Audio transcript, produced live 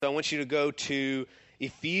want you to go to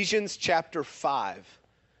Ephesians chapter 5.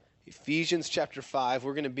 Ephesians chapter 5.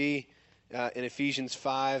 We're going to be in Ephesians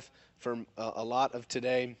 5 for a lot of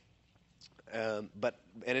today. And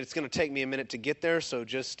it's going to take me a minute to get there, so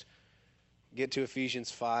just get to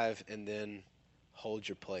Ephesians 5 and then hold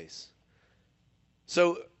your place.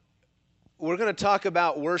 So we're going to talk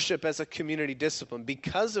about worship as a community discipline.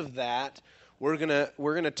 Because of that, we're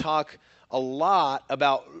going to talk a lot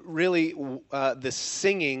about really the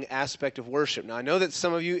singing aspect of worship. Now, I know that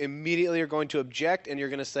some of you immediately are going to object, and you're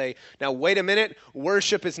going to say, now, wait a minute,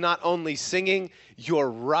 worship is not only singing. You're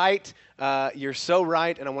right. You're so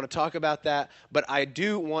right, and I want to talk about that. But I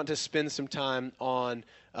do want to spend some time on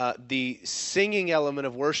the singing element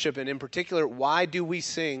of worship, and in particular, why do we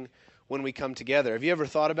sing when we come together? Have you ever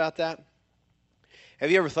thought about that? Have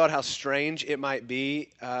you ever thought how strange it might be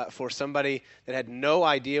for somebody that had no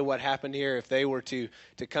idea what happened here if they were to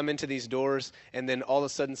come into these doors and then all of a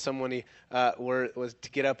sudden someone was to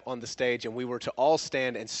get up on the stage and we were to all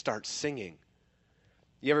stand and start singing?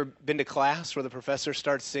 You ever been to class where the professor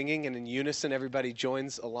starts singing and in unison everybody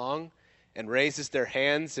joins along and raises their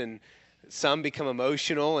hands and some become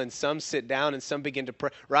emotional and some sit down and some begin to pray,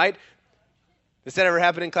 right? Does that ever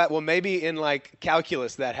happen in class? Well, maybe in like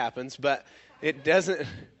calculus that happens, but it doesn't.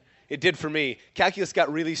 It did for me. Calculus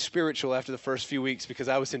got really spiritual after the first few weeks because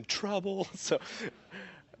I was in trouble.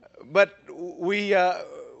 But we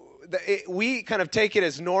kind of take it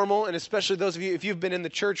as normal, and especially those of you, if you've been in the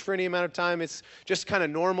church for any amount of time, it's just kind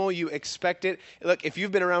of normal. You expect it. Look, if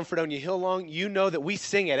you've been around Fredonia Hill long, you know that we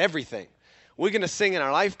sing at everything. We're going to sing in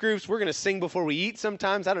our life groups. We're going to sing before we eat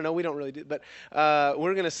sometimes. I don't know. We don't really do it. But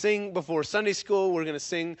we're going to sing before Sunday school. We're going to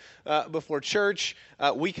sing before church.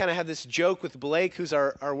 We kind of have this joke with Blake, who's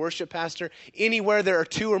our worship pastor. Anywhere there are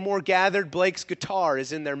two or more gathered, Blake's guitar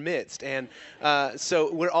is in their midst. And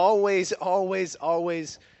so we're always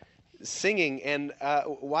singing. And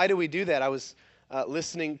why do we do that? I was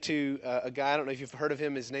listening to a guy. I don't know if you've heard of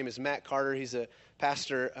him. His name is Matt Carter. He's a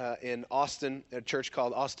pastor in Austin, a church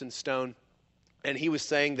called Austin Stone. And he was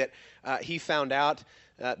saying that he found out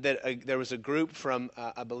that there was a group from,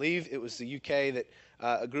 I believe it was the UK, that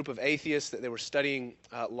a group of atheists, that they were studying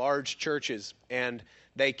large churches. And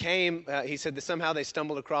they came, he said that somehow they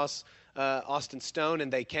stumbled across Austin Stone,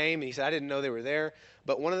 and they came. And he said, I didn't know they were there.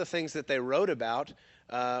 But one of the things that they wrote about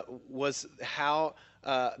was how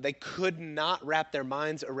they could not wrap their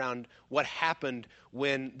minds around what happened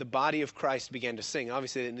when the body of Christ began to sing.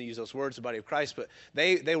 Obviously, they didn't use those words, the body of Christ, but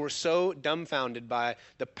they were so dumbfounded by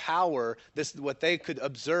the power, what they could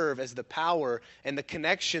observe as the power and the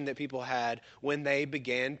connection that people had when they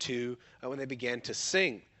began to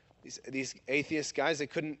sing. These atheist guys, they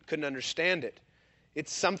couldn't understand it.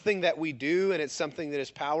 It's something that we do, and it's something that is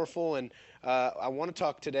powerful. And I want to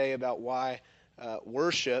talk today about why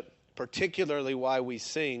worship, particularly why we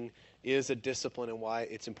sing, is a discipline and why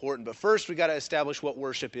it's important. But first, we got to establish what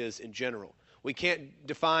worship is in general. We can't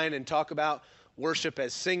define and talk about worship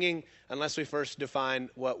as singing unless we first define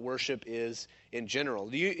what worship is in general.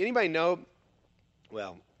 Anybody know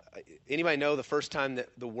the first time that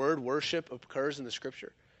the word worship occurs in the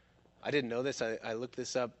Scripture? I didn't know this. I looked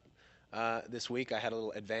this up this week. I had a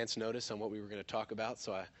little advance notice on what we were going to talk about,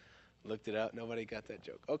 so I looked it up. Nobody got that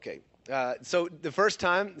joke. Okay. So the first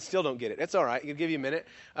time, still don't get it. It's all right. I'll give you a minute.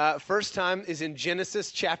 First time is in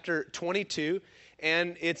Genesis chapter 22,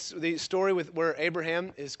 and it's the story where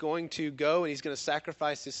Abraham is going to go and he's going to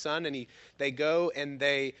sacrifice his son. And they go and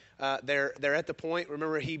they're at the point.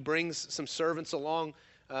 Remember, he brings some servants along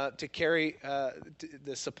to carry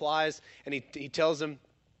the supplies, and he tells them.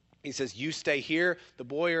 He says, "You stay here. The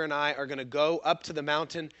boy and I are going to go up to the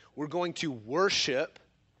mountain. We're going to worship."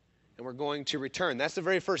 And we're going to return. That's the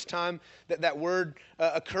very first time that word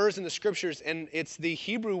occurs in the Scriptures, and it's the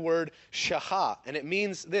Hebrew word shahah, and it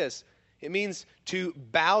means this. It means to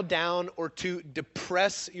bow down or to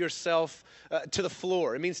depress yourself to the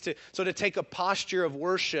floor. It means to take a posture of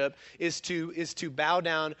worship is to bow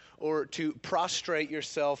down or to prostrate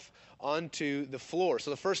yourself onto the floor. So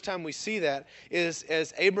the first time we see that is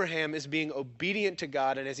as Abraham is being obedient to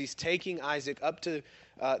God, and as he's taking Isaac up to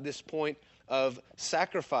this point of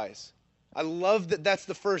sacrifice. I love that that's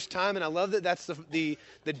the first time, and I love that that's the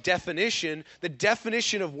definition. The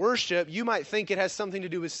definition of worship, you might think it has something to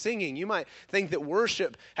do with singing. You might think that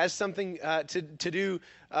worship has something to do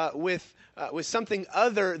with something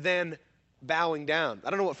other than bowing down. I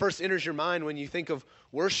don't know what first enters your mind when you think of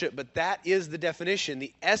worship, but that is the definition.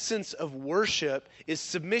 The essence of worship is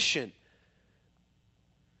submission.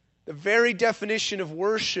 The very definition of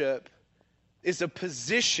worship is a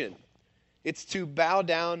position. It's to bow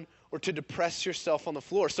down or to depress yourself on the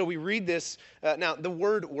floor. So we read this. Now, the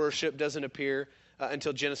word worship doesn't appear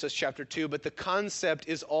until Genesis chapter 2, but the concept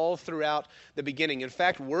is all throughout the beginning. In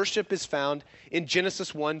fact, worship is found in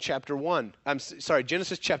Genesis chapter 1,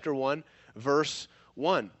 verse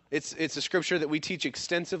 1. It's a scripture that we teach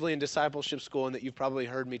extensively in discipleship school and that you've probably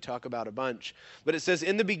heard me talk about a bunch. But it says,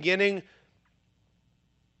 in the beginning,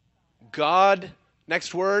 God,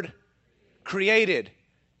 next word, created.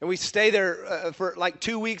 And we stay there for like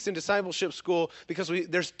 2 weeks in discipleship school because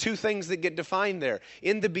there's two things that get defined there.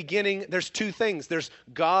 In the beginning, there's two things. There's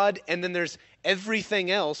God, and then there's everything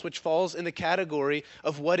else, which falls in the category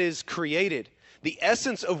of what is created. The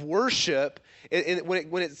essence of worship,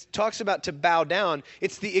 when it talks about to bow down,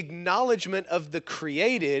 it's the acknowledgement of the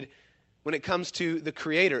created when it comes to the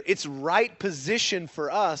Creator. It's right position for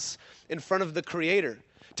us in front of the Creator.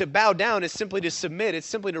 To bow down is simply to submit. It's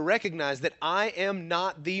simply to recognize that I am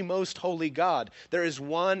not the most holy God. There is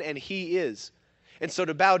one, and He is. And so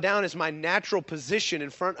to bow down is my natural position in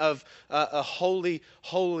front of a holy,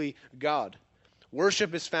 holy God.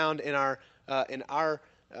 Worship is found in our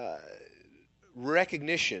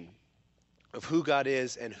recognition of who God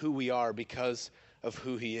is and who we are because of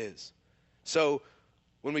who He is. So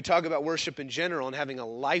when we talk about worship in general and having a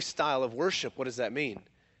lifestyle of worship, what does that mean?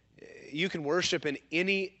 You can worship in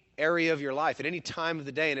any area of your life, at any time of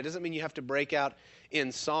the day, and it doesn't mean you have to break out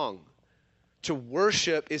in song. To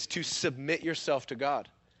worship is to submit yourself to God.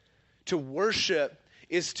 To worship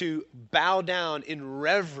is to bow down in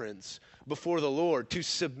reverence before the Lord, to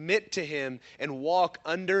submit to Him and walk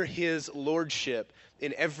under His lordship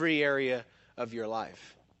in every area of your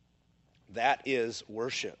life. That is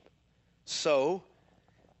worship. So,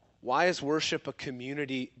 why is worship a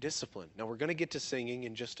community discipline? Now, we're going to get to singing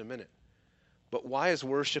in just a minute. But why is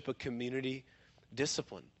worship a community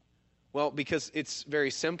discipline? Well, because it's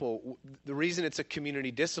very simple. The reason it's a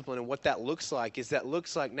community discipline and what that looks like is that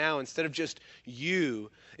looks like now, instead of just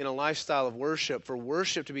you in a lifestyle of worship, for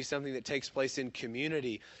worship to be something that takes place in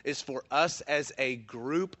community, is for us as a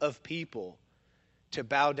group of people to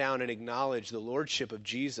bow down and acknowledge the lordship of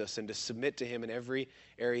Jesus and to submit to Him in every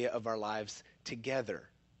area of our lives together.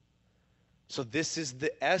 So this is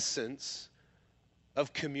the essence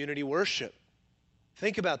of community worship.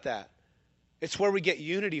 Think about that. It's where we get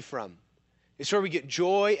unity from. It's where we get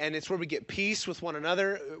joy, and it's where we get peace with one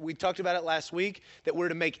another. We talked about it last week, that we're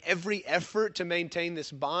to make every effort to maintain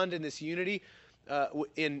this bond and this unity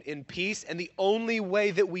in peace. And the only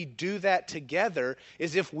way that we do that together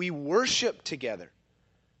is if we worship together.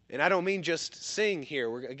 And I don't mean just sing here.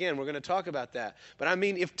 We're going to talk about that. But I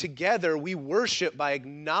mean if together we worship by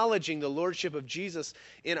acknowledging the lordship of Jesus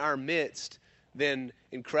in our midst, then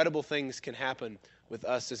incredible things can happen with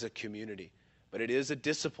us as a community. But it is a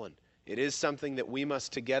discipline. It is something that we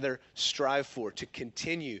must together strive for, to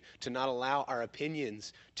continue to not allow our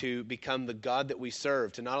opinions to become the God that we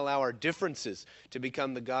serve, to not allow our differences to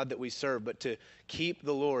become the God that we serve, but to keep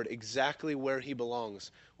the Lord exactly where He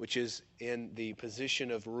belongs, which is in the position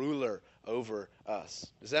of ruler over us.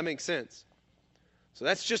 Does that make sense? So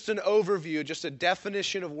that's just an overview, just a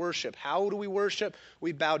definition of worship. How do we worship?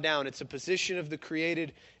 We bow down. It's a position of the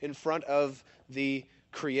created in front of the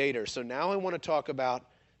Creator. So now I want to talk about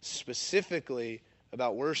specifically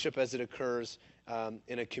about worship as it occurs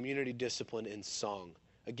in a community discipline in song.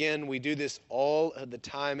 Again, we do this all of the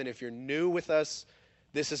time, and if you're new with us,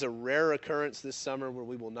 this is a rare occurrence this summer where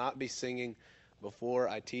we will not be singing before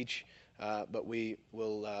I teach, but we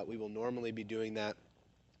will normally be doing that.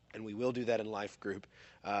 And we will do that in life group.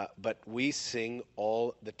 But we sing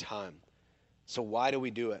all the time. So why do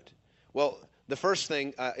we do it? Well, the first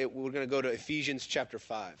thing, we're going to go to Ephesians chapter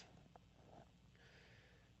 5.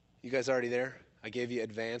 You guys already there? I gave you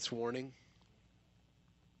advance warning.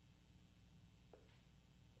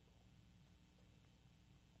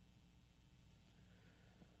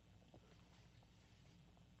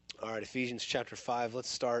 All right, Ephesians chapter 5. Let's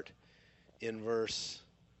start in verse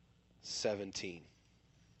 17.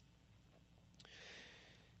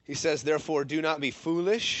 He says, "Therefore, do not be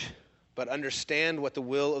foolish, but understand what the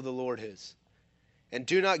will of the Lord is. And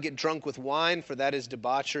do not get drunk with wine, for that is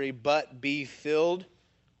debauchery, but be filled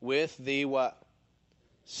with the what?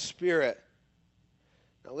 Spirit."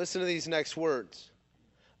 Now listen to these next words.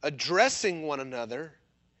 "Addressing one another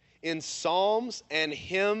in psalms and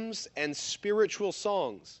hymns and spiritual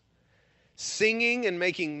songs, singing and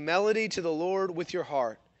making melody to the Lord with your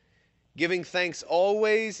heart, giving thanks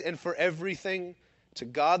always and for everything to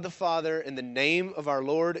God the Father in the name of our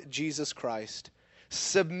Lord Jesus Christ,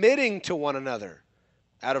 submitting to one another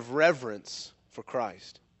out of reverence for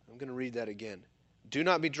Christ." I'm going to read that again. "Do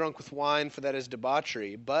not be drunk with wine, for that is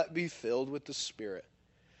debauchery, but be filled with the Spirit,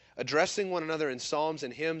 addressing one another in psalms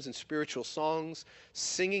and hymns and spiritual songs,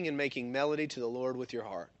 singing and making melody to the Lord with your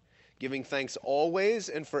heart, giving thanks always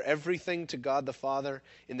and for everything to God the Father,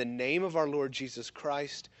 in the name of our Lord Jesus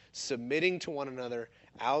Christ, submitting to one another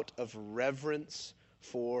out of reverence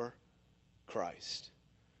for Christ.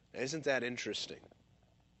 Now, isn't that interesting?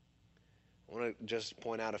 I want to just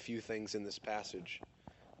point out a few things in this passage.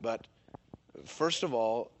 But first of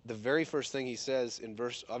all, the very first thing he says in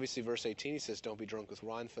verse 18, he says, don't be drunk with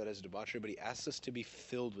wine, for that is debauchery, but he asks us to be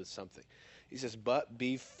filled with something. He says, but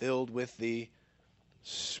be filled with the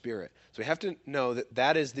Spirit. So we have to know that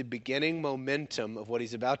that is the beginning momentum of what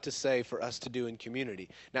he's about to say for us to do in community.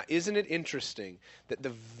 Now, isn't it interesting that the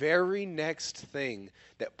very next thing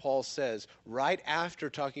that Paul says, right after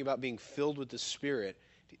talking about being filled with the Spirit,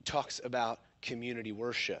 he talks about community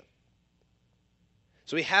worship.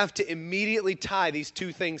 So we have to immediately tie these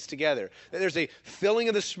two things together. There's a filling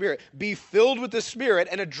of the Spirit. Be filled with the Spirit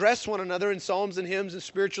and address one another in psalms and hymns and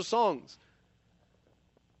spiritual songs.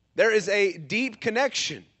 There is a deep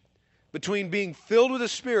connection between being filled with the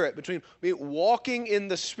Spirit, between walking in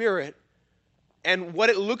the Spirit, and what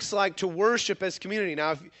it looks like to worship as community.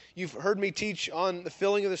 Now, if you've heard me teach on the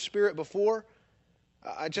filling of the Spirit before,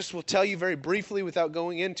 I just will tell you very briefly without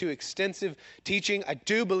going into extensive teaching. I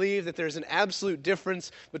do believe that there's an absolute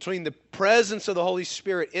difference between the presence of the Holy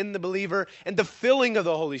Spirit in the believer and the filling of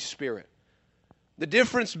the Holy Spirit. The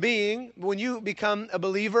difference being, when you become a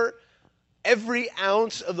believer, every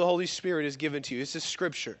ounce of the Holy Spirit is given to you. This is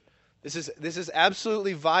Scripture. This is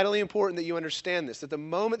absolutely vitally important that you understand this, that the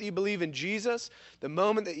moment that you believe in Jesus, the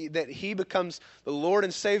moment that He becomes the Lord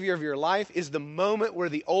and Savior of your life, is the moment where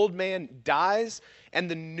the old man dies and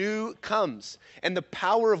the new comes. And the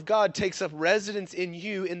power of God takes up residence in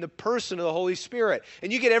you in the person of the Holy Spirit.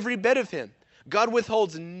 And you get every bit of Him. God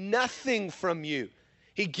withholds nothing from you.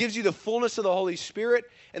 He gives you the fullness of the Holy Spirit,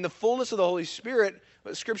 and the fullness of the Holy Spirit,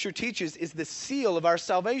 what Scripture teaches, is the seal of our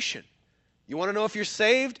salvation. You want to know if you're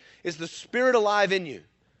saved? Is the Spirit alive in you?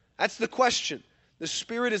 That's the question. The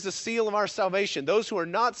Spirit is the seal of our salvation. Those who are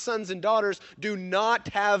not sons and daughters do not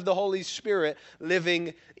have the Holy Spirit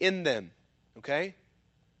living in them. Okay?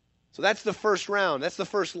 So that's the first round. That's the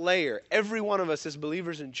first layer. Every one of us as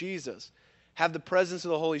believers in Jesus have the presence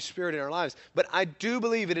of the Holy Spirit in our lives. But I do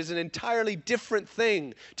believe it is an entirely different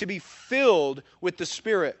thing to be filled with the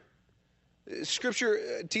Spirit.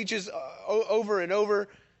 Scripture teaches over and over.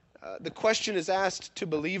 The question is asked to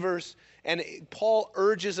believers, and Paul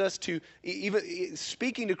urges us to, even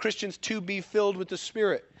speaking to Christians, to be filled with the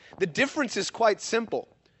Spirit. The difference is quite simple.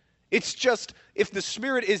 It's just, if the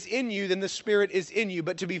Spirit is in you, then the Spirit is in you.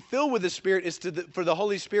 But to be filled with the Spirit is for the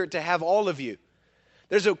Holy Spirit to have all of you.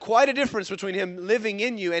 There's quite a difference between Him living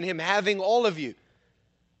in you and Him having all of you.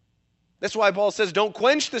 That's why Paul says, don't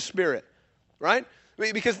quench the Spirit, right?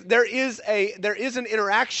 Because there is an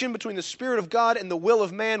interaction between the Spirit of God and the will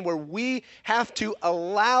of man where we have to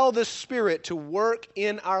allow the Spirit to work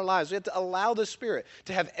in our lives. We have to allow the Spirit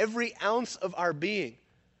to have every ounce of our being.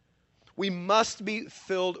 We must be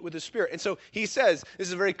filled with the Spirit. And so he says, this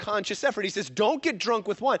is a very conscious effort. He says, don't get drunk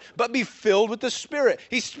with wine, but be filled with the Spirit.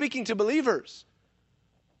 He's speaking to believers.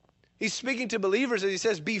 He's speaking to believers as he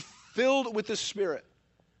says, be filled with the Spirit.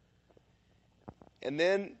 And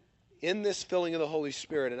then in this filling of the Holy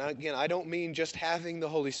Spirit, and again, I don't mean just having the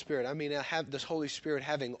Holy Spirit. I mean have this Holy Spirit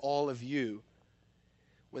having all of you.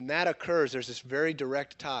 When that occurs, there's this very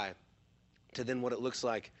direct tie to then what it looks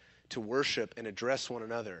like to worship and address one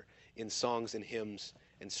another in songs and hymns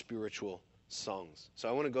and spiritual songs. So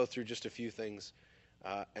I want to go through just a few things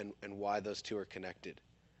and why those two are connected.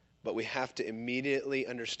 But we have to immediately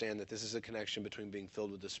understand that this is a connection between being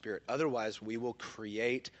filled with the Spirit. Otherwise, we will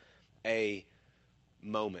create a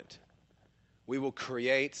moment. We will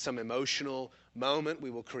create some emotional moment.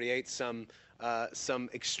 We will create some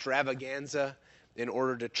extravaganza in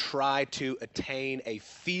order to try to attain a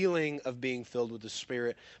feeling of being filled with the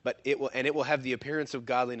Spirit. But it will have the appearance of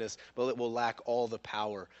godliness, but it will lack all the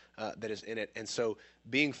power that is in it. And so,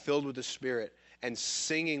 being filled with the Spirit and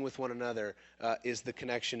singing with one another is the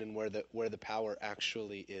connection and where the power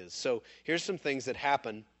actually is. So here's some things that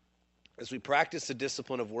happen as we practice the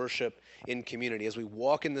discipline of worship in community, as we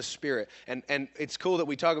walk in the Spirit. And it's cool that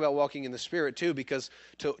we talk about walking in the Spirit too, because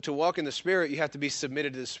to walk in the Spirit, you have to be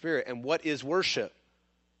submitted to the Spirit. And what is worship?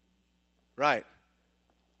 Right.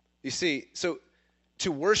 You see, so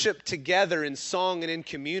to worship together in song and in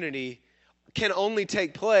community can only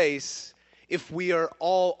take place if we are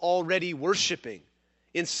all already worshiping.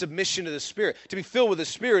 in submission to the Spirit. To be filled with the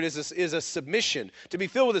Spirit is a submission. To be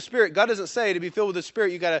filled with the Spirit, God doesn't say to be filled with the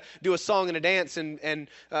Spirit, you got to do a song and a dance and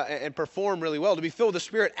perform really well. To be filled with the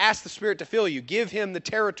Spirit, ask the Spirit to fill you. Give Him the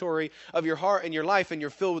territory of your heart and your life, and you're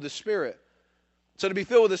filled with the Spirit. So to be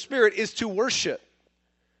filled with the Spirit is to worship,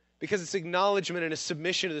 because it's acknowledgement and a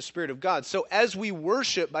submission to the Spirit of God. So as we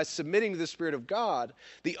worship by submitting to the Spirit of God,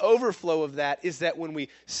 the overflow of that is that when we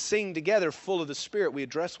sing together full of the Spirit, we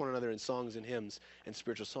address one another in songs and hymns and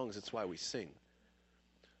spiritual songs. That's why we sing.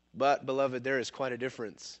 But, beloved, there is quite a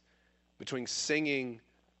difference between singing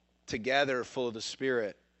together full of the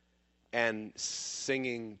Spirit and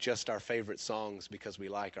singing just our favorite songs because we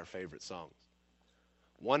like our favorite songs.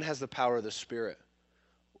 One has the power of the Spirit.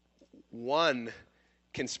 One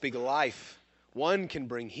can speak life. One can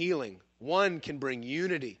bring healing. One can bring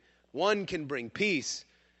unity. One can bring peace.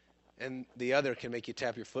 And the other can make you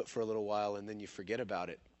tap your foot for a little while and then you forget about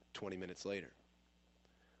it 20 minutes later.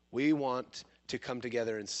 We want to come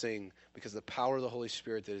together and sing because the power of the Holy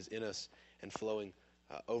Spirit that is in us and flowing,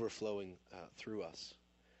 overflowing through us.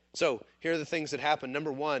 So here are the things that happen.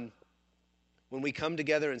 Number one, when we come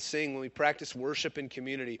together and sing, when we practice worship in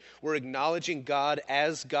community, we're acknowledging God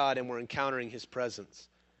as God and we're encountering His presence.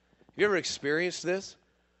 Have you ever experienced this?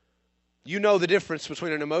 You know the difference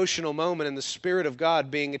between an emotional moment and the Spirit of God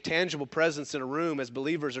being a tangible presence in a room as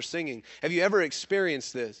believers are singing. Have you ever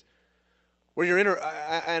experienced this? Where you're in,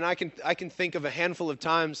 and I can think of a handful of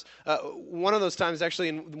times. One of those times, actually,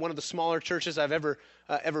 in one of the smaller churches I've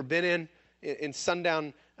ever been in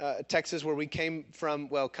Sundown, Texas, where we came from.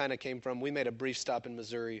 Well, kind of came from. We made a brief stop in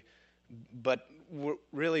Missouri, but we're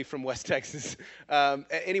really from West Texas.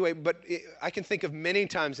 Anyway, but I can think of many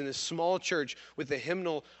times in this small church with the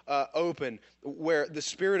hymnal open, where the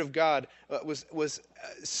Spirit of God was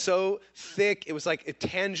so thick, it was like a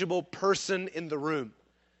tangible person in the room.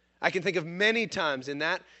 I can think of many times in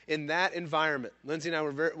that environment. Lindsay and I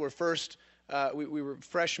were first, we were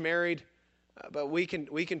fresh married, but we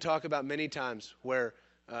can talk about many times where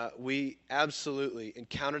we absolutely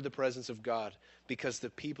encountered the presence of God because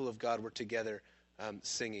the people of God were together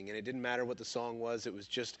singing. And it didn't matter what the song was. It was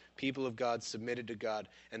just people of God submitted to God,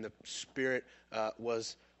 and the Spirit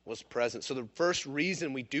was present. So the first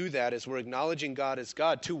reason we do that is we're acknowledging God as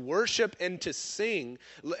God. To worship and to sing,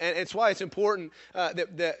 and it's why it's important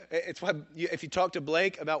it's why if you talk to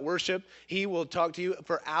Blake about worship, he will talk to you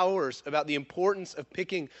for hours about the importance of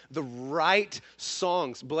picking the right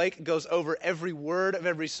songs. Blake goes over every word of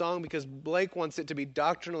every song because Blake wants it to be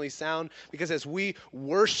doctrinally sound, because as we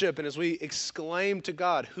worship and as we exclaim to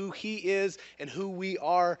God who He is and who we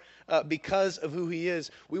are because of who He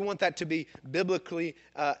is, we want that to be biblically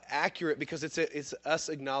accurate, because it's us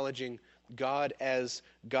acknowledging God as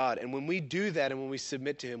God. And when we do that and when we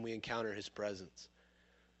submit to Him, we encounter His presence.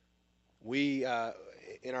 We,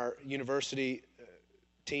 in our university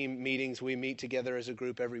team meetings, we meet together as a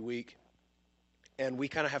group every week, and we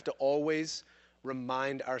kind of have to always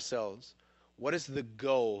remind ourselves, what is the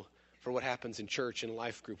goal for what happens in church and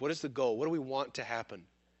life group? What is the goal? What do we want to happen?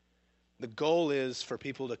 The goal is for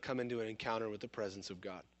people to come into an encounter with the presence of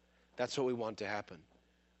God. That's what we want to happen.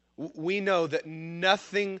 We know that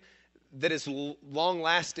nothing that is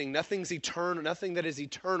long-lasting, nothing that is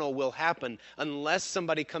eternal will happen unless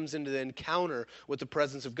somebody comes into the encounter with the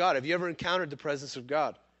presence of God. Have you ever encountered the presence of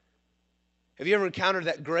God? Have you ever encountered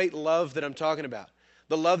that great love that I'm talking about?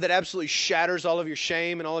 The love that absolutely shatters all of your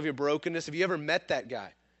shame and all of your brokenness. Have you ever met that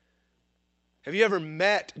guy? Have you ever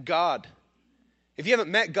met God? If you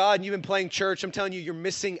haven't met God and you've been playing church, I'm telling you, you're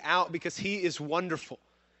missing out, because He is wonderful.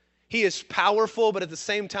 He is powerful, but at the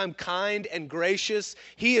same time kind and gracious.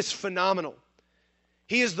 He is phenomenal.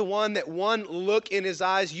 He is the one that one look in His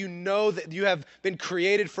eyes, you know that you have been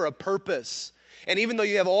created for a purpose. And even though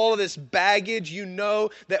you have all of this baggage, you know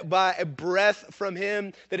that by a breath from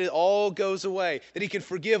Him, that it all goes away, that He can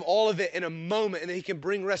forgive all of it in a moment, and that He can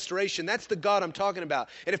bring restoration. That's the God I'm talking about.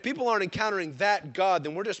 And if people aren't encountering that God,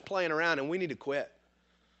 then we're just playing around and we need to quit.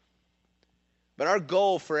 But our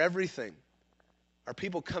goal for everything are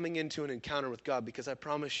people coming into an encounter with God, because I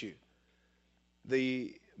promise you,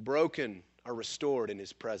 the broken are restored in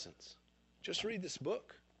His presence. Just read this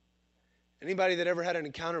book. Anybody that ever had an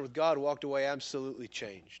encounter with God walked away absolutely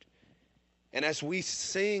changed. And as we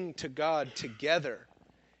sing to God together,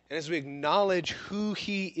 and as we acknowledge who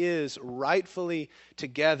He is rightfully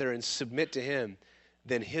together and submit to Him,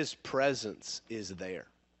 then His presence is there.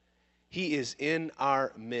 He is in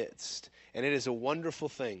our midst. And it is a wonderful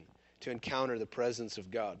thing to encounter the presence of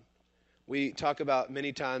God. We talk about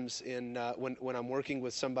many times when I'm working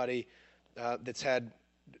with somebody that's had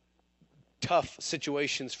tough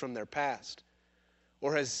situations from their past.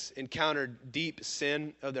 or has encountered deep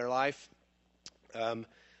sin of their life,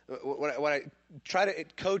 what I try to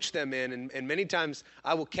coach them in, and many times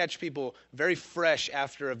I will catch people very fresh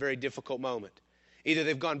after a very difficult moment. Either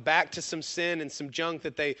they've gone back to some sin and some junk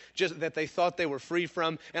that they thought they were free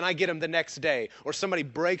from, and I get them the next day. Or somebody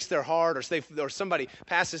breaks their heart, or somebody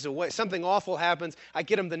passes away. Something awful happens, I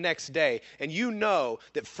get them the next day. And you know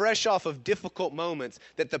that fresh off of difficult moments,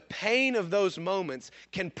 that the pain of those moments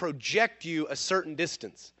can project you a certain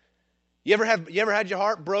distance. You ever had your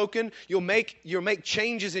heart broken? You'll make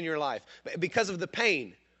changes in your life because of the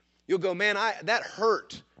pain. You'll go, man, that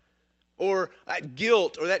hurt. Or that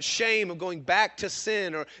guilt or that shame of going back to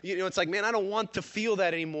sin, or it's like, man, I don't want to feel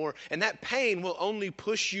that anymore. And that pain will only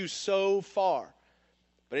push you so far.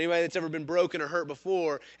 But anybody that's ever been broken or hurt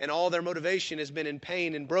before, and all their motivation has been in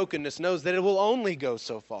pain and brokenness, knows that it will only go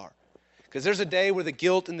so far. Because there's a day where the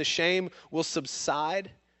guilt and the shame will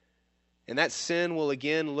subside, and that sin will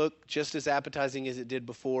again look just as appetizing as it did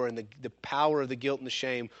before, and the power of the guilt and the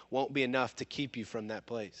shame won't be enough to keep you from that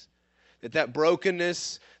place. That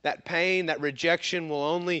brokenness, that pain, that rejection will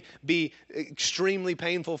only be extremely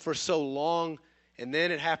painful for so long, and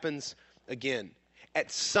then it happens again.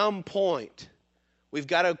 At some point, we've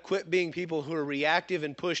got to quit being people who are reactive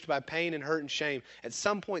and pushed by pain and hurt and shame. At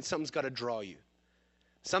some point, something's got to draw you.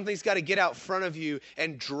 Something's got to get out front of you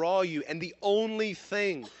and draw you, and the only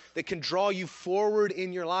thing that can draw you forward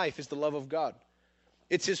in your life is the love of God.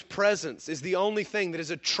 It's His presence is the only thing that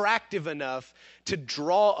is attractive enough to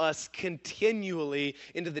draw us continually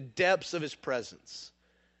into the depths of His presence.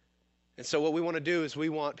 And so what we want to do is we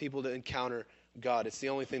want people to encounter God. It's the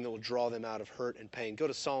only thing that will draw them out of hurt and pain. Go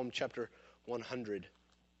to Psalm chapter 100.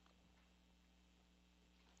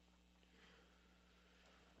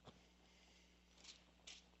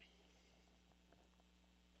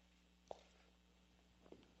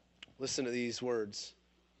 Listen to these words.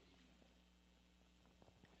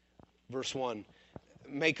 Verse 1,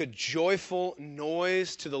 make a joyful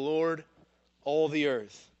noise to the Lord, all the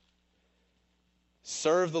earth.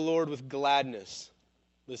 Serve the Lord with gladness.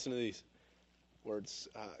 Listen to these words.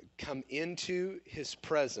 Come into His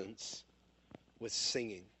presence with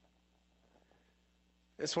singing.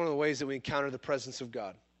 That's one of the ways that we encounter the presence of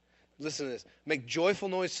God. Listen to this. Make joyful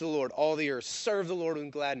noise to the Lord, all the earth. Serve the Lord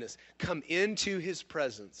with gladness. Come into His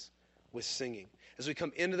presence with singing. As we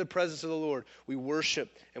come into the presence of the Lord, we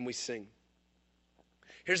worship and we sing.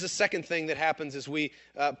 Here's the second thing that happens as we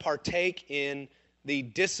partake in the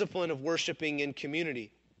discipline of worshiping in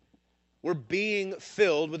community. We're being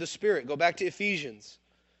filled with the Spirit. Go back to Ephesians.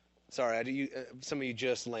 Sorry, some of you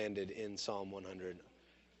just landed in Psalm 100.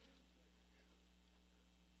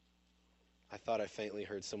 I thought I faintly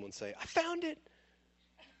heard someone say, I found it.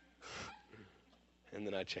 And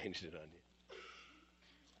then I changed it on you.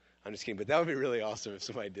 I'm just kidding, but that would be really awesome if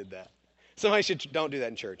somebody did that. Somebody don't do that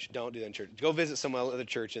in church. Don't do that in church. Go visit some other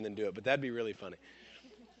church and then do it, but that'd be really funny.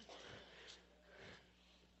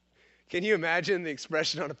 Can you imagine the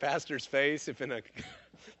expression on a pastor's face if in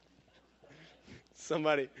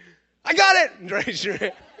somebody, I got it! And raise your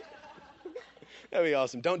hand. That'd be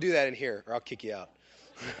awesome. Don't do that in here or I'll kick you out.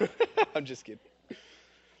 I'm just kidding.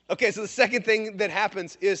 Okay, so the second thing that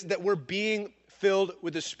happens is that we're being filled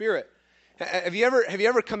with the Spirit. Have you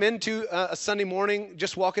ever come into a Sunday morning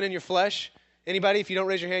just walking in your flesh? Anybody? If you don't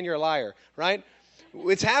raise your hand, you're a liar, right?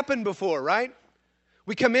 It's happened before, right?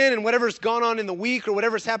 We come in and whatever's gone on in the week or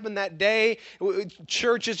whatever's happened that day,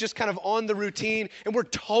 church is just kind of on the routine, and we're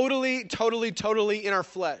totally in our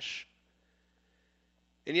flesh.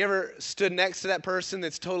 And you ever stood next to that person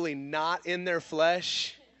that's totally not in their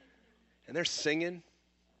flesh, and they're singing?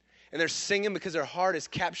 And they're singing because their heart is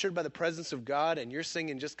captured by the presence of God, and you're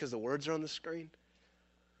singing just because the words are on the screen.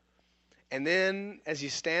 And then as you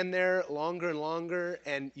stand there longer and longer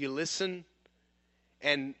and you listen,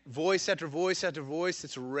 and voice after voice after voice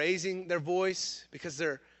that's raising their voice because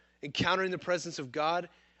they're encountering the presence of God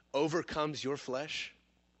overcomes your flesh.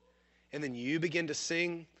 And then you begin to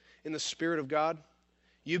sing in the Spirit of God.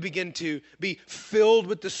 You begin to be filled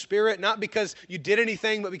with the Spirit, not because you did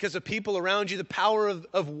anything, but because of people around you. The power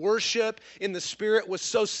of worship in the Spirit was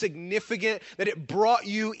so significant that it brought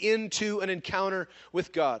you into an encounter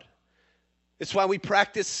with God. It's why we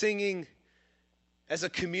practice singing as a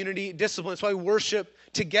community discipline. It's why we worship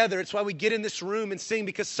together. It's why we get in this room and sing,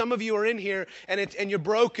 because some of you are in here and you're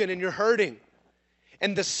broken and you're hurting.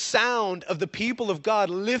 And the sound of the people of God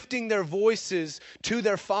lifting their voices to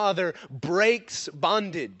their Father breaks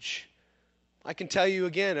bondage. I can tell you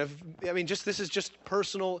again, this is just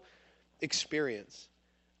personal experience.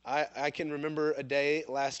 I can remember a day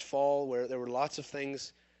last fall where there were lots of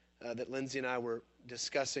things that Lindsay and I were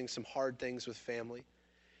discussing some hard things with family.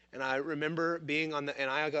 And I remember being on and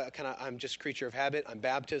I'm just a creature of habit. I'm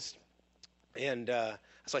Baptist. And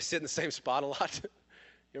so I sit in the same spot a lot.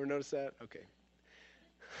 You ever notice that? Okay.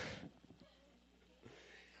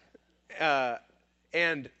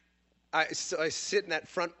 And I sit in that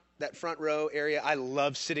front row area. I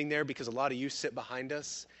love sitting there because a lot of you sit behind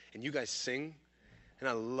us and you guys sing, and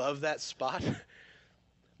I love that spot.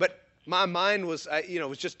 But my mind was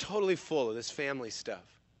just totally full of this family stuff.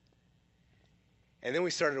 And then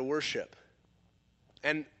we started to worship,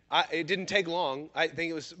 and it didn't take long. I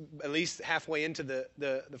think it was at least halfway into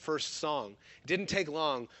the first song. It didn't take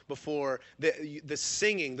long before the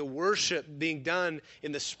singing, the worship being done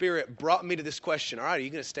in the Spirit brought me to this question. All right, are you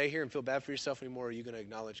going to stay here and feel bad for yourself anymore, or are you going to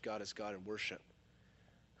acknowledge God as God and worship?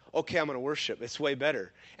 Okay, I'm going to worship. It's way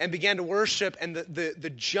better. And began to worship, and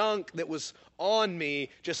the junk that was on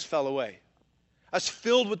me just fell away. I was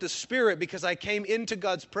filled with the Spirit because I came into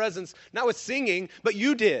God's presence, not with singing, but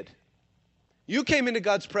you did. You came into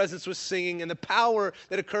God's presence with singing, and the power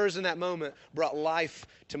that occurs in that moment brought life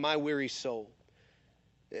to my weary soul.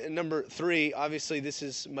 And number 3, obviously this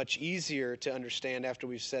is much easier to understand after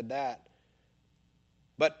we've said that.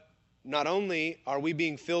 But not only are we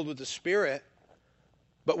being filled with the Spirit,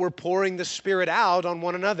 but we're pouring the Spirit out on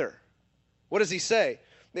one another. What does he say?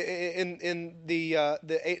 In the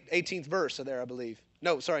 18th verse there, I believe.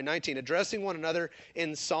 No, sorry, 19. Addressing one another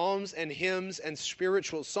in psalms and hymns and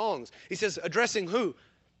spiritual songs. He says, addressing who?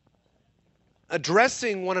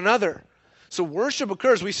 Addressing one another. So worship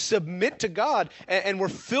occurs. We submit to God, and we're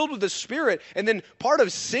filled with the Spirit. And then part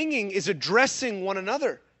of singing is addressing one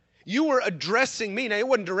another. You were addressing me. Now, it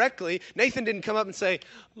wasn't directly. Nathan didn't come up and say,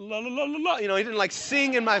 la, la, la, la, la. He didn't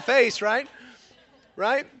sing in my face, right?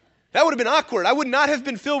 Right? That would have been awkward. I would not have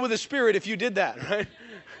been filled with the Spirit if you did that, right?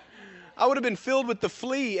 I would have been filled with the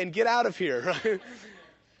flee and get out of here, right?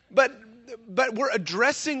 But we're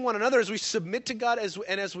addressing one another as we submit to God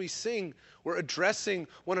and as we sing, we're addressing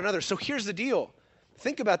one another. So here's the deal.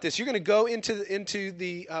 Think about this. You're going to go into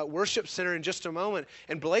the worship center in just a moment,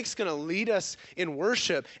 and Blake's going to lead us in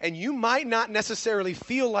worship, and you might not necessarily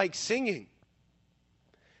feel like singing.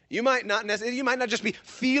 You might not just be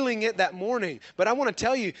feeling it that morning, but I want to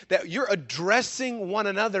tell you that you're addressing one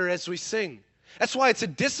another as we sing. That's why it's a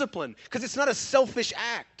discipline, because it's not a selfish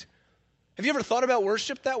act. Have you ever thought about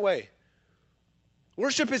worship that way?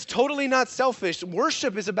 Worship is totally not selfish.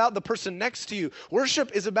 Worship is about the person next to you.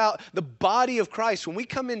 Worship is about the body of Christ. When we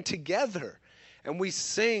come in together and we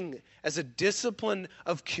sing as a discipline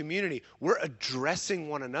of community, we're addressing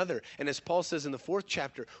one another. And as Paul says in the 4th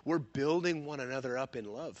chapter, we're building one another up in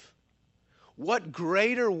love. What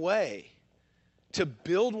greater way to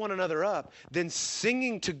build one another up than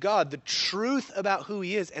singing to God the truth about who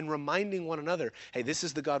he is and reminding one another, hey, this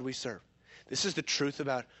is the God we serve. This is the truth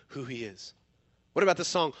about who he is. What about the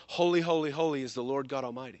song, Holy, Holy, Holy is the Lord God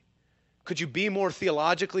Almighty? Could you be more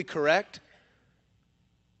theologically correct?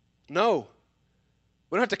 No.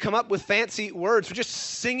 We don't have to come up with fancy words. We're just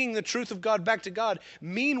singing the truth of God back to God.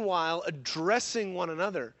 Meanwhile, addressing one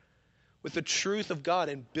another with the truth of God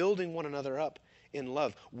and building one another up in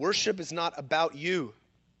love. Worship is not about you.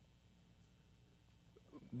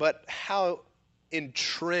 But how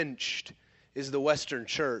entrenched is the Western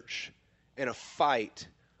church in a fight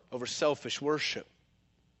over selfish worship?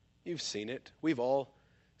 You've seen it. We've all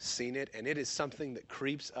seen it, and it is something that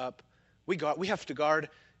creeps up. We have to guard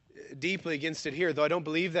deeply against it here, though I don't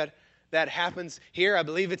believe that happens here. I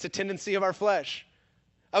believe it's a tendency of our flesh.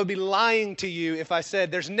 I would be lying to you if I said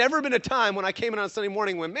there's never been a time when I came in on Sunday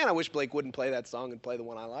morning when, man, I wish Blake wouldn't play that song and play the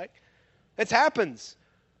one I like. It happens.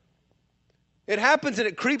 It happens, and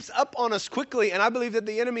it creeps up on us quickly, and I believe that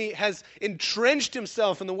the enemy has entrenched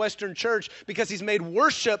himself in the Western church because he's made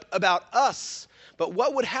worship about us. But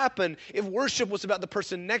what would happen if worship was about the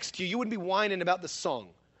person next to you? You wouldn't be whining about the song,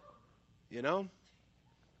 you know?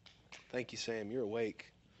 Thank you, Sam. You're awake.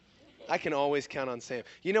 I can always count on Sam.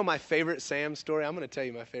 You know my favorite Sam story? I'm going to tell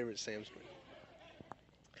you my favorite Sam story.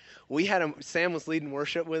 Sam was leading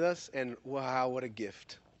worship with us, and wow, what a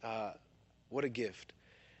gift. What a gift.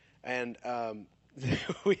 And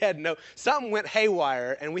we had something went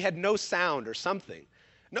haywire, and we had no sound or something.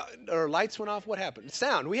 No, or lights went off. What happened?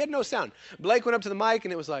 Sound. We had no sound. Blake went up to the mic,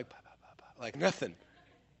 and it was like nothing.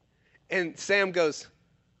 And Sam goes,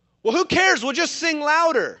 well, who cares? We'll just sing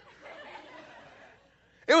louder.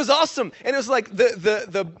 It was awesome. And it was like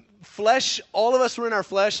the flesh, all of us were in our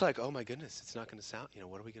flesh like, oh my goodness, it's not going to sound,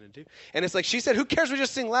 what are we going to do? And it's like she said, who cares? We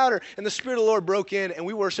just sing louder. And the Spirit of the Lord broke in, and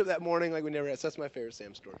we worshiped that morning like we never had. So that's my favorite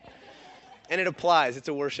Sam story. And it applies. It's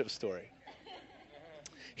a worship story.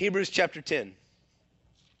 Hebrews chapter 10.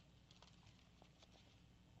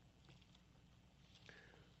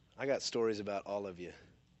 I got stories about all of you.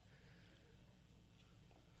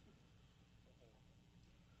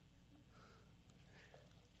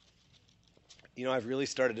 You know, I've really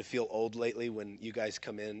started to feel old lately when you guys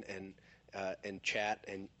come in and chat,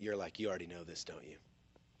 and you're like, you already know this, don't you?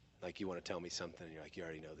 Like, you want to tell me something, and you're like, you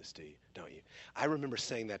already know this, don't you? I remember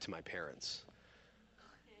saying that to my parents.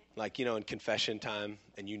 Like, you know, in confession time,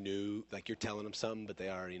 and you knew, like, you're telling them something, but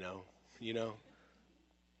they already know, you know?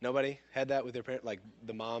 Nobody had that with their parents? Like,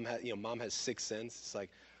 the mom mom has sixth sense. It's like,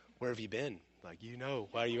 where have you been? Like, you know,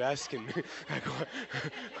 why are you asking? Like,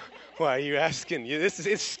 why are you asking? It's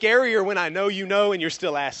scarier when I know you know and you're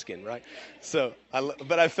still asking, right? So,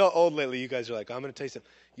 but I felt old lately. You guys are like, I'm going to tell you something.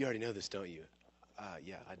 You already know this, don't you?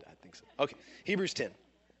 Yeah, I think so. Okay, Hebrews 10.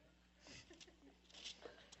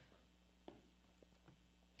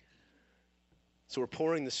 So we're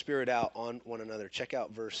pouring the Spirit out on one another. Check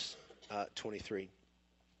out verse 23.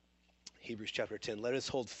 Hebrews chapter 10. Let us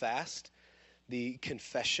hold fast the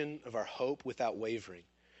confession of our hope without wavering,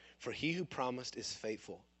 for he who promised is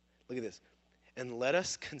faithful. Look at this. And let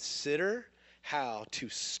us consider how to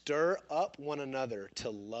stir up one another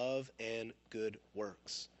to love and good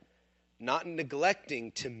works, not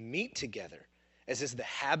neglecting to meet together, as is the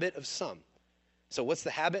habit of some. So what's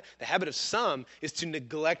the habit? The habit of some is to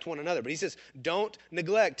neglect one another. But he says, don't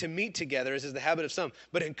neglect to meet together, as is the habit of some,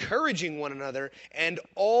 but encouraging one another, and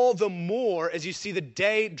all the more as you see the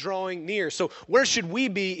day drawing near. So where should we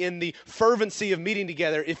be in the fervency of meeting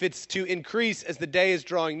together if it's to increase as the day is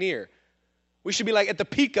drawing near? We should be like at the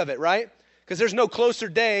peak of it, right? Because there's no closer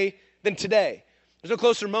day than today. There's no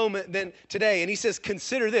closer moment than today. And he says,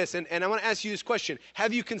 consider this. And I want to ask you this question.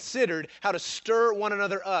 Have you considered how to stir one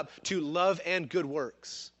another up to love and good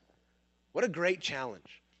works? What a great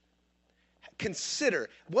challenge. Consider.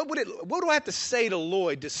 What do I have to say to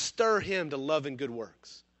Lloyd to stir him to love and good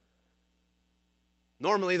works?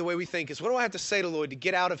 Normally, the way we think is, what do I have to say to Lloyd to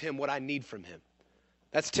get out of him what I need from him?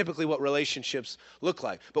 That's typically what relationships look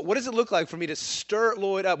like. But what does it look like for me to stir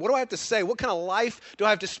Lloyd up? What do I have to say? What kind of life do I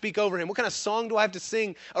have to speak over him? What kind of song do I have to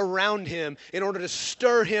sing around him in order to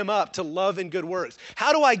stir him up to love and good works?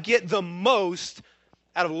 How do I get the most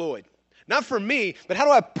out of Lloyd? Not for me, but how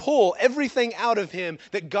do I pull everything out of him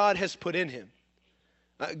that God has put in him?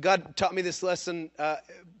 God taught me this lesson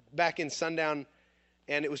back in Sundown.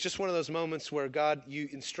 And it was just one of those moments where you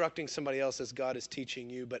instructing somebody else as God is teaching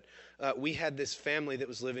you. But we had this family that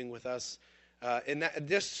was living with us. And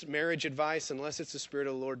this marriage advice, unless it's the Spirit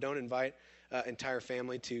of the Lord, don't invite entire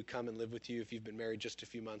family to come and live with you if you've been married just a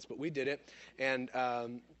few months. But we did it. And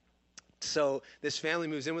so this family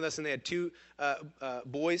moves in with us, and they had two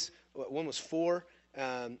boys. One was 4.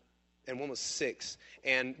 And one was 6,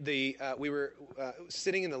 and we were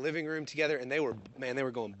sitting in the living room together, and they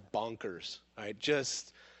were going bonkers. All right,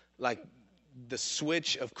 just like the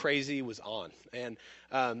switch of crazy was on, and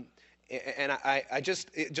I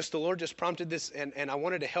just the Lord just prompted this, and I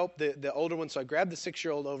wanted to help the older one, so I grabbed the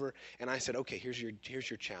 6-year-old over, and I said, okay, here's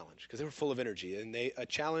your challenge, because they were full of energy, and a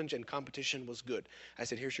challenge and competition was good. I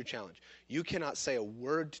said, here's your challenge. You cannot say a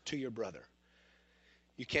word to your brother.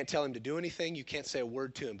 You can't tell him to do anything. You can't say a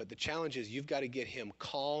word to him. But the challenge is you've got to get him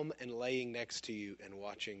calm and laying next to you and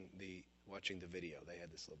watching the video. They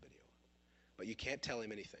had this little video. But you can't tell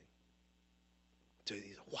him anything. So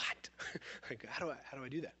he's like, what? Like, how do I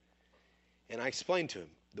do that? And I explained to him,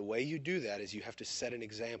 the way you do that is you have to set an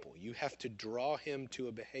example. You have to draw him to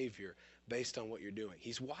a behavior based on what you're doing.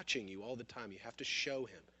 He's watching you all the time. You have to show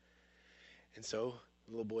him. And so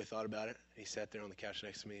the little boy thought about it. He sat there on the couch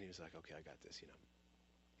next to me, and he was like, okay, I got this,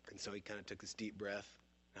 And so he kind of took this deep breath,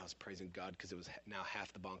 and I was praising God because it was now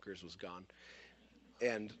half the bonkers was gone.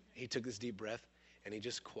 And he took this deep breath, and he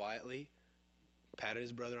just quietly patted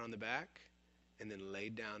his brother on the back and then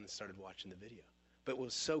laid down and started watching the video. But what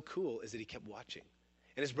was so cool is that he kept watching.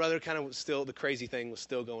 And his brother kind of was still, the crazy thing was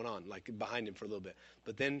still going on, like behind him for a little bit.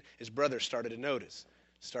 But then his brother started to notice.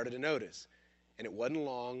 And it wasn't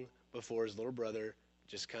long before his little brother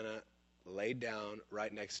just kind of laid down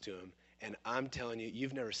right next to him. And I'm telling you,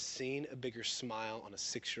 you've never seen a bigger smile on a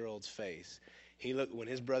 6-year-old's face. When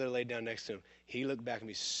his brother laid down next to him, he looked back at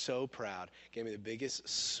me so proud, gave me the biggest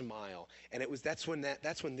smile. And that's when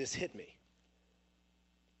this hit me.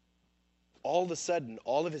 All of a sudden,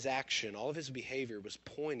 all of his action, all of his behavior was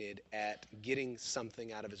pointed at getting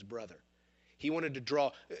something out of his brother. He wanted to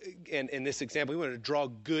draw, and in this example, he wanted to draw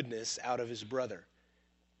goodness out of his brother.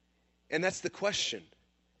 And that's the question.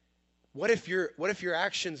 What if your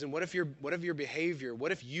actions and what if your behavior,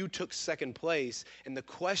 what if you took second place and the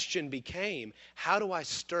question became, how do I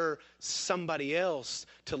stir somebody else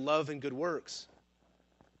to love and good works?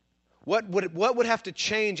 What would have to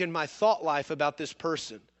change in my thought life about this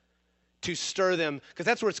person? to stir them, because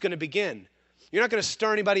that's where it's going to begin. You're not going to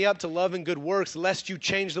stir anybody up to love and good works lest you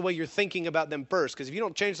change the way you're thinking about them first. Because if you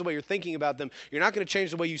don't change the way you're thinking about them, you're not going to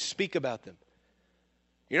change the way you speak about them.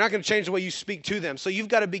 You're not going to change the way you speak to them. So you've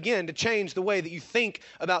got to begin to change the way that you think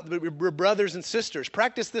about your brothers and sisters.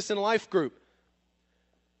 Practice this in a life group.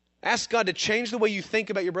 Ask God to change the way you think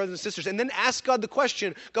about your brothers and sisters. And then ask God the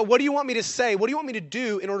question, God, what do you want me to say? What do you want me to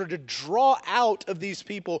do in order to draw out of these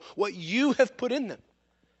people what you have put in them?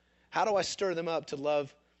 How do I stir them up to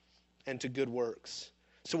love and to good works?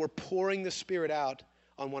 So we're pouring the Spirit out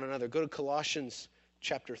on one another. Go to Colossians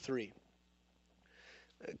chapter 3.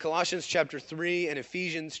 Colossians chapter 3 and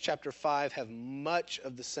Ephesians chapter 5 have much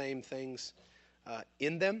of the same things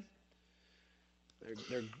in them.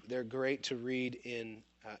 They're great to read in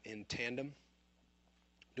tandem.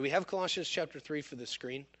 Do we have Colossians chapter 3 for the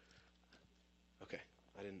screen? Okay,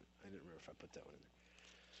 I didn't remember if I put that one in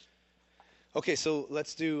there. Okay, so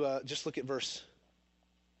let's do, just look at verse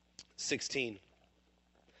 16.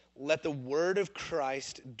 Let the word of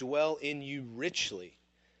Christ dwell in you richly,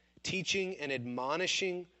 teaching and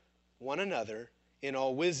admonishing one another in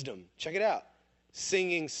all wisdom. Check it out.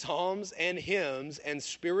 Singing psalms and hymns and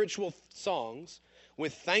spiritual songs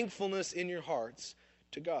with thankfulness in your hearts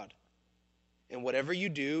to God. And whatever you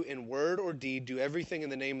do in word or deed, do everything in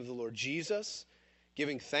the name of the Lord Jesus,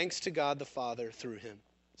 giving thanks to God the Father through him.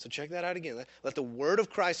 So check that out again. Let the word of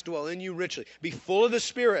Christ dwell in you richly. Be full of the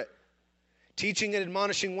Spirit, teaching and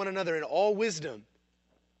admonishing one another in all wisdom.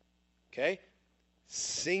 Okay?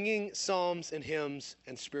 Singing psalms and hymns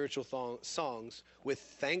and spiritual songs with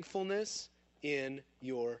thankfulness in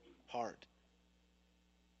your heart.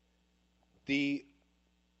 The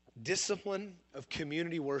discipline of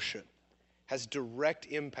community worship has direct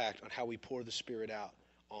impact on how we pour the Spirit out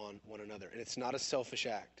on one another. And it's not a selfish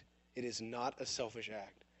act. It is not a selfish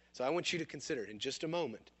act. So I want you to consider, in just a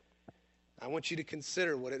moment, I want you to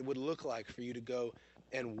consider what it would look like for you to go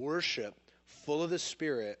and worship full of the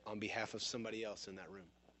Spirit on behalf of somebody else in that room.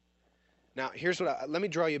 Now, here's what let me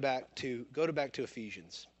draw you back to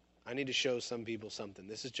Ephesians. I need to show some people something.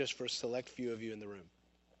 This is just for a select few of you in the room.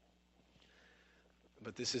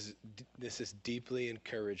 But this has deeply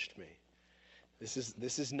encouraged me. This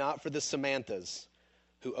is not for the Samanthas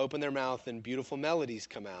who open their mouth and beautiful melodies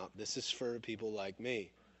come out. This is for people like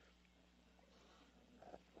me.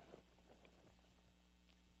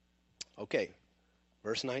 Okay,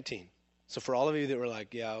 verse 19. So for all of you that were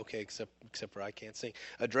like, yeah, okay, except for I can't sing.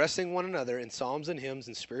 Addressing one another in psalms and hymns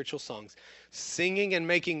and spiritual songs, singing and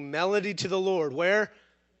making melody to the Lord. Where?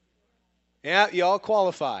 Yeah, you all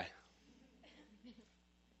qualify.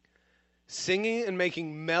 Singing and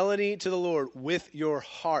making melody to the Lord with your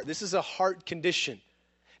heart. This is a heart condition.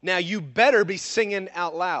 Now, you better be singing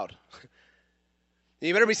out loud.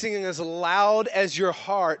 You better be singing as loud as your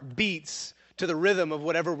heart beats to the rhythm of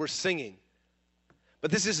whatever we're singing.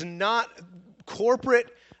 But this is not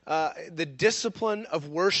corporate. The discipline of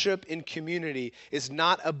worship in community is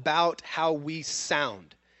not about how we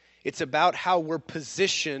sound. It's about how we're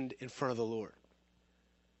positioned in front of the Lord.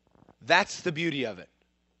 That's the beauty of it.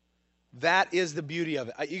 That is the beauty of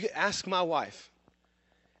it. You can ask my wife.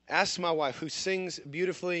 Ask my wife, who sings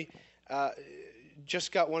beautifully,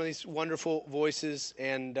 just got one of these wonderful voices,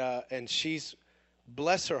 and she's,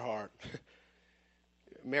 bless her heart,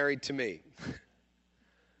 married to me.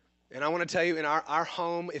 And I want to tell you, in our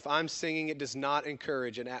home, if I'm singing, it does not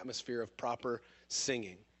encourage an atmosphere of proper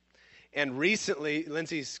singing. And recently,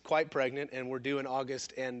 Lindsay's quite pregnant, and we're due in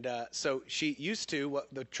August. And so she used to,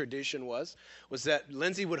 what the tradition was that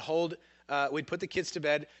Lindsay would hold, we'd put the kids to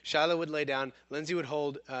bed, Shiloh would lay down, Lindsay would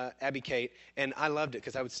hold Abby Kate, and I loved it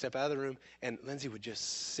because I would step out of the room, and Lindsay would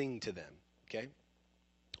just sing to them, okay?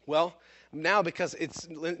 Well, now because it's,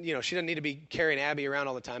 she doesn't need to be carrying Abby around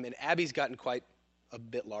all the time, and Abby's gotten quite a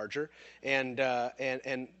bit larger, and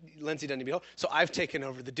Lindsay doesn't need to be home. So I've taken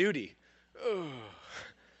over the duty. Oh,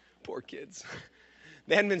 poor kids.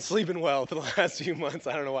 They hadn't been sleeping well for the last few months.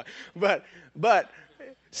 I don't know why. But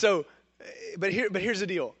here's the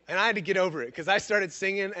deal. And I had to get over it because I started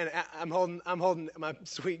singing, and I'm holding my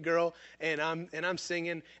sweet girl, and I'm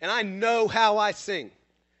singing, and I know how I sing.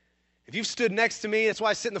 If you've stood next to me, that's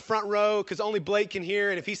why I sit in the front row, because only Blake can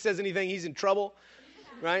hear, and if he says anything, he's in trouble,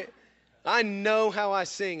 right? I know how I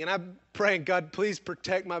sing, and I'm praying, God, please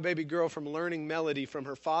protect my baby girl from learning melody from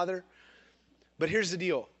her father. But here's the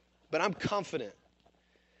deal. But I'm confident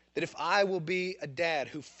that if I will be a dad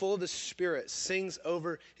who, full of the Spirit, sings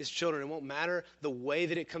over his children, it won't matter the way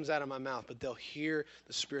that it comes out of my mouth, but they'll hear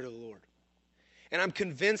the Spirit of the Lord. And I'm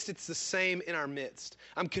convinced it's the same in our midst.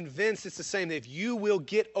 I'm convinced it's the same that if you will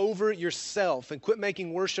get over yourself and quit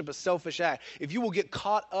making worship a selfish act, if you will get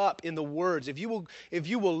caught up in the words, if you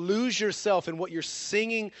will lose yourself in what you're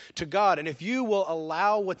singing to God, and if you will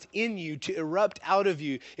allow what's in you to erupt out of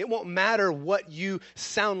you, it won't matter what you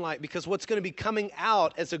sound like, because what's going to be coming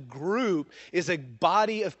out as a group is a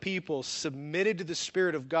body of people submitted to the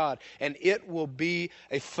Spirit of God, and it will be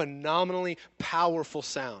a phenomenally powerful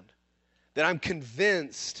sound that I'm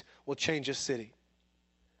convinced will change a city.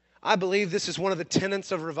 I believe this is one of the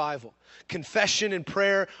tenets of revival. Confession and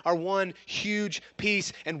prayer are one huge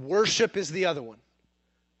piece, and worship is the other one.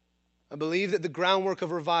 I believe that the groundwork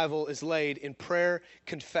of revival is laid in prayer,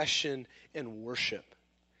 confession, and worship.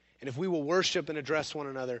 And if we will worship and address one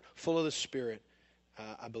another full of the Spirit,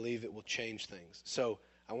 I believe it will change things. So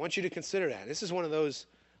I want you to consider that. This is one of those,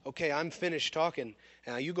 okay, I'm finished talking,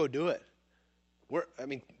 and you go do it.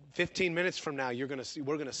 15 minutes from now, we're going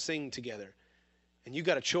to sing together. And you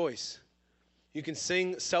got a choice. You can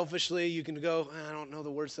sing selfishly. You can go, I don't know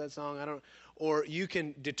the words to that song. Or you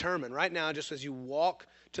can determine right now, just as you walk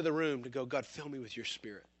to the room, to go, God, fill me with your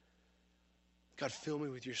Spirit. God, fill me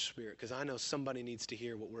with your Spirit, because I know somebody needs to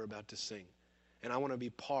hear what we're about to sing. And I want to be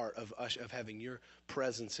part of having your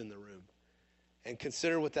presence in the room. And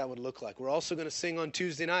consider what that would look like. We're also going to sing on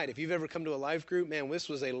Tuesday night. If you've ever come to a life group, man, this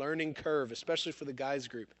was a learning curve, especially for the guys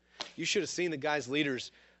group. You should have seen the guys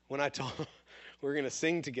leaders when I told them we're going to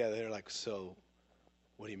sing together. They're like, so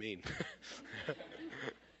what do you mean?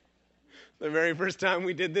 The very first time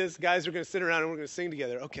we did this, guys are going to sit around and we're going to sing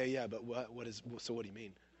together. Okay, yeah, but what do you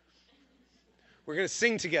mean? We're going to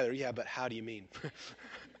sing together. Yeah, but how do you mean?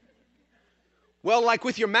 Well, like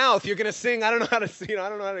with your mouth, you're going to sing. I don't know how to sing. I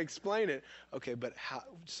don't know how to explain it. Okay, but how?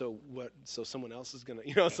 So what? So someone else is going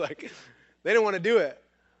to, it's like they don't want to do it.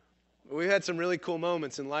 We've had some really cool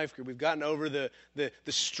moments in life group. We've gotten over the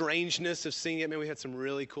strangeness of singing it. Man, we had some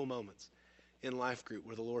really cool moments in life group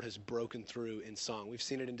where the Lord has broken through in song. We've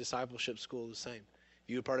seen it in discipleship school the same. If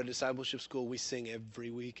you're part of discipleship school, we sing every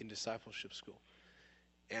week in discipleship school.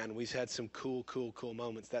 And we've had some cool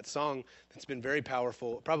moments. That song that's been very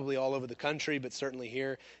powerful, probably all over the country, but certainly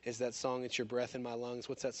here, is that song, It's Your Breath in My Lungs.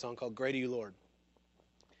 What's that song called? Great Are You, Lord.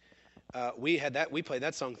 We played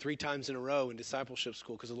that song 3 times in a row in discipleship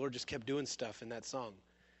school because the Lord just kept doing stuff in that song.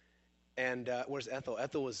 And where's Ethel?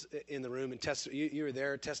 Ethel was in the room and you were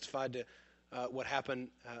there, testified to what happened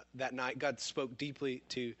that night. God spoke deeply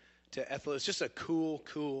to Ethel. It was just a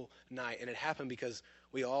cool night, and it happened because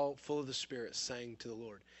we all, full of the Spirit, sang to the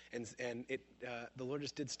Lord. And the Lord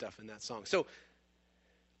just did stuff in that song. So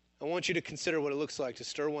I want you to consider what it looks like to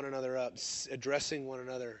stir one another up, addressing one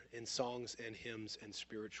another in songs and hymns and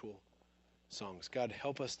spiritual songs. God,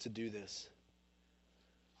 help us to do this.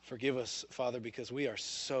 Forgive us, Father, because we are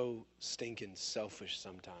so stinking selfish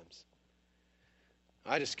sometimes.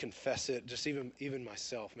 I just confess it, just even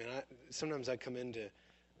myself, man. Sometimes I come into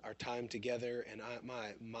our time together, and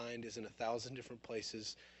my mind is in 1,000 different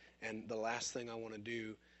places, and the last thing I want to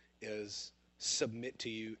do is submit to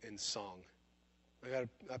you in song. God,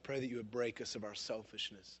 I pray that you would break us of our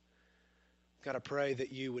selfishness. God, I pray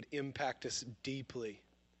that you would impact us deeply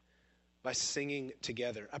by singing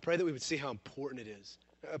together. I pray that we would see how important it is.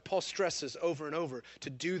 Paul stresses over and over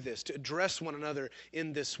to do this, to address one another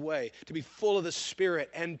in this way, to be full of the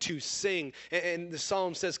Spirit and to sing. And the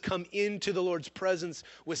Psalm says, come into the Lord's presence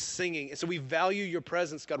with singing. And so we value your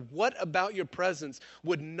presence, God. What about your presence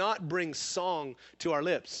would not bring song to our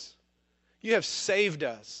lips? You have saved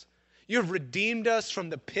us. You have redeemed us from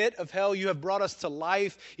the pit of hell. You have brought us to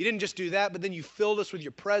life. You didn't just do that, but then you filled us with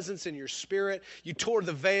your presence and your Spirit. You tore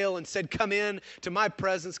the veil and said, come in to my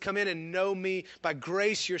presence. Come in and know me. By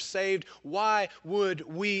grace you're saved. Why would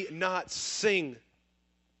we not sing?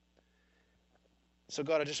 So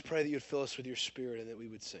God, I just pray that you'd fill us with your Spirit and that we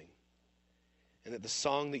would sing. And that the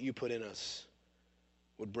song that you put in us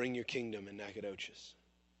would bring your kingdom in Nacogdoches.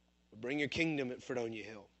 Would bring your kingdom at Fredonia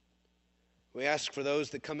Hill. We ask for those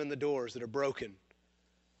that come in the doors that are broken.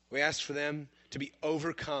 We ask for them to be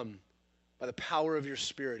overcome by the power of your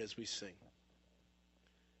Spirit as we sing.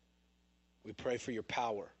 We pray for your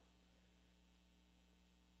power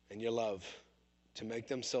and your love to make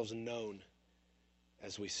themselves known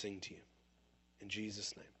as we sing to you. In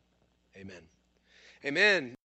Jesus' name, amen. Amen.